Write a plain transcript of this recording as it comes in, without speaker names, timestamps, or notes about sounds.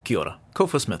Kia ora,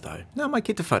 Kofa Smitho. Nā mai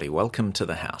ki te whare, welcome to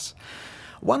the House.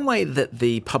 One way that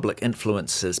the public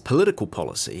influences political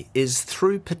policy is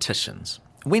through petitions.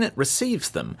 When it receives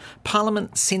them,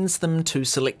 Parliament sends them to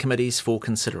select committees for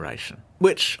consideration,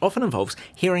 which often involves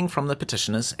hearing from the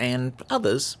petitioners and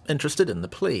others interested in the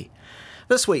plea.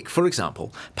 This week, for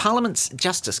example, Parliament's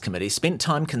Justice Committee spent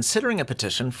time considering a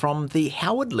petition from the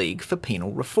Howard League for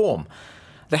Penal Reform.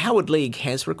 The Howard League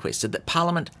has requested that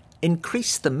Parliament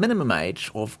increase the minimum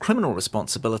age of criminal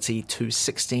responsibility to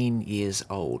 16 years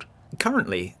old.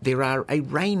 Currently, there are a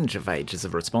range of ages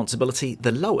of responsibility,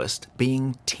 the lowest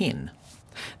being 10.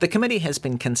 The committee has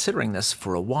been considering this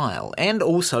for a while and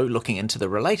also looking into the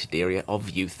related area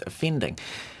of youth offending.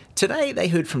 Today, they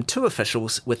heard from two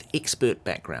officials with expert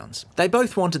backgrounds. They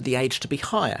both wanted the age to be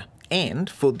higher and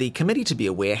for the committee to be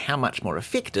aware how much more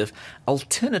effective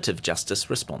alternative justice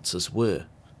responses were.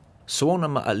 Suona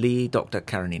Ma'ali, Dr.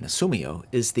 Karenina Sumio,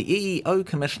 is the EEO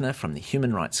Commissioner from the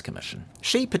Human Rights Commission.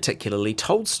 She particularly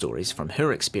told stories from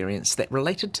her experience that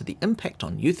related to the impact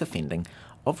on youth offending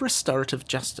of restorative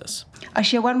justice. I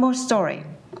share one more story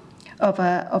of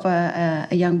a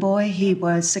young boy. He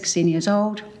was 16 years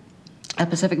old, a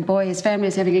Pacific boy. His family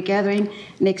was having a gathering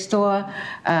next door.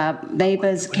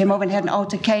 Neighbours came over and had an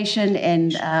altercation,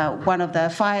 and one of the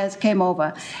fires came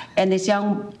over, and this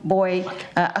young boy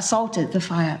assaulted the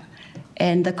fire.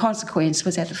 And the consequence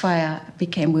was that the fire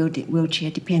became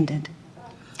wheelchair dependent.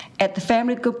 At the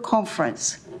family group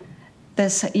conference,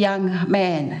 this young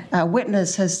man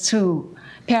witnessed his two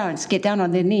parents get down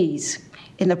on their knees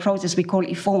in the process we call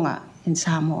ifonga in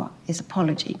Samoa, his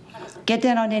apology. Get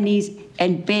down on their knees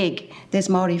and beg this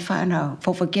Māori whānau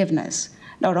for forgiveness,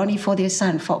 not only for their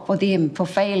son, for them, for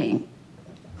failing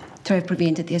to have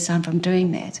prevented their son from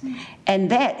doing that. And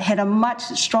that had a much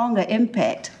stronger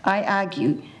impact, I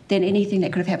argue, than anything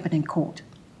that could have happened in court.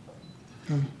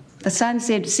 The son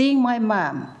said, seeing my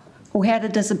mum, who had a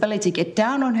disability, get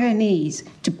down on her knees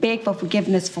to beg for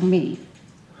forgiveness for me,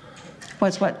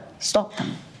 was what stopped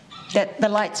them. That the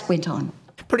lights went on.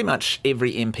 Pretty much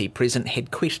every MP present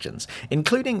had questions,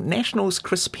 including National's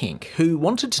Chris Penk, who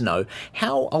wanted to know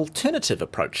how alternative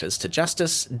approaches to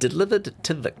justice delivered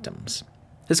to victims.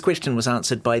 His question was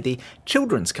answered by the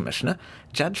Children's Commissioner,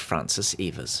 Judge Francis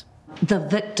Evers. The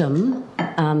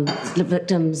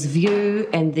victim's view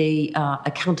and the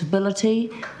accountability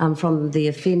from the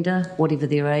offender, whatever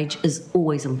their age, is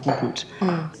always important.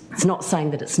 It's not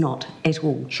saying that it's not at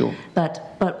all. Sure.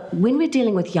 But when we're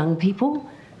dealing with young people,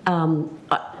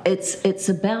 it's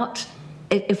about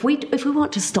if we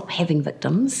want to stop having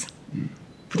victims,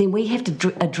 then we have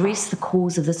to address the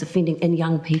cause of this offending in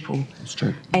young people. That's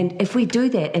true. And if we do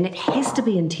that, and it has to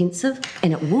be intensive,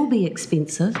 and it will be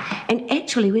expensive, and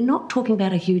actually we're not talking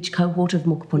about a huge cohort of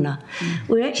mokopuna.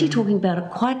 We're actually talking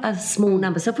about quite a small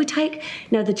number. So if we take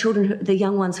the children, the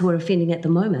young ones who are offending at the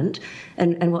moment,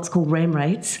 and what's called RAM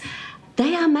rates,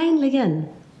 they are mainly in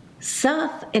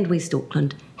South and West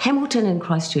Auckland, Hamilton and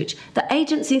Christchurch. The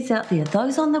agencies out there,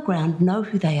 those on the ground, know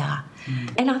who they are.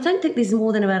 And I don't think there's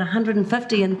more than about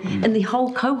 150 in the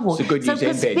whole cohort. So good news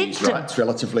and bad news, right? It's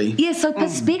relatively... Yeah, so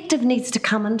perspective needs to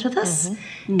come into this.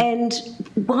 And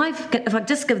if I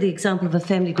just give the example of a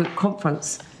family group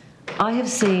conference, I have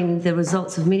seen the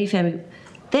results of many family...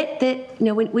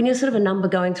 when you're sort of a number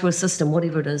going through a system,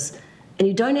 whatever it is, and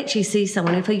you don't actually see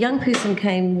someone, if a young person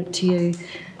came to you,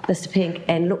 Mr. Penk,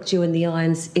 and looked you in the eye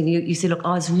and you said, look,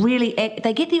 I was really...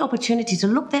 They get the opportunity to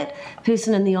look that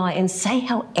person in the eye and say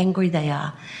how angry they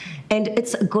are. And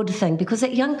it's a good thing because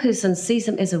that young person sees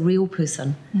them as a real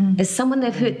person, as someone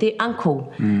they've hurt, their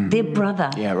uncle, their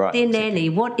brother, their nanny,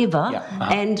 whatever.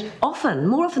 And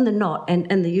more often than not, and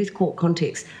in the youth court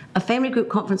context, a family group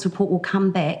conference report will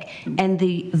come back and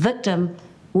the victim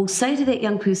will say to that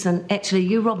young person, actually,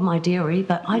 you robbed my dairy,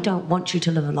 but I don't want you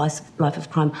to live a life of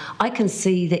crime. I can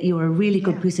see that you're a really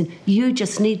good person. You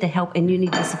just need the help and you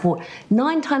need the support.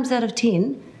 9 times out of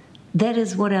 10, that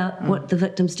is what the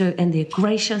victims do, and they're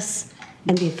gracious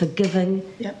and they're forgiving,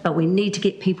 but we need to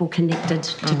get people connected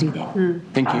to do that.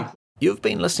 Thank you. You've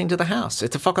been listening to The House. E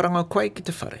te whakarango koe ki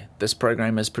te whare. This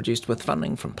program is produced with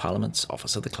funding from Parliament's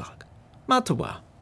Office of the Clerk. Mā te wā.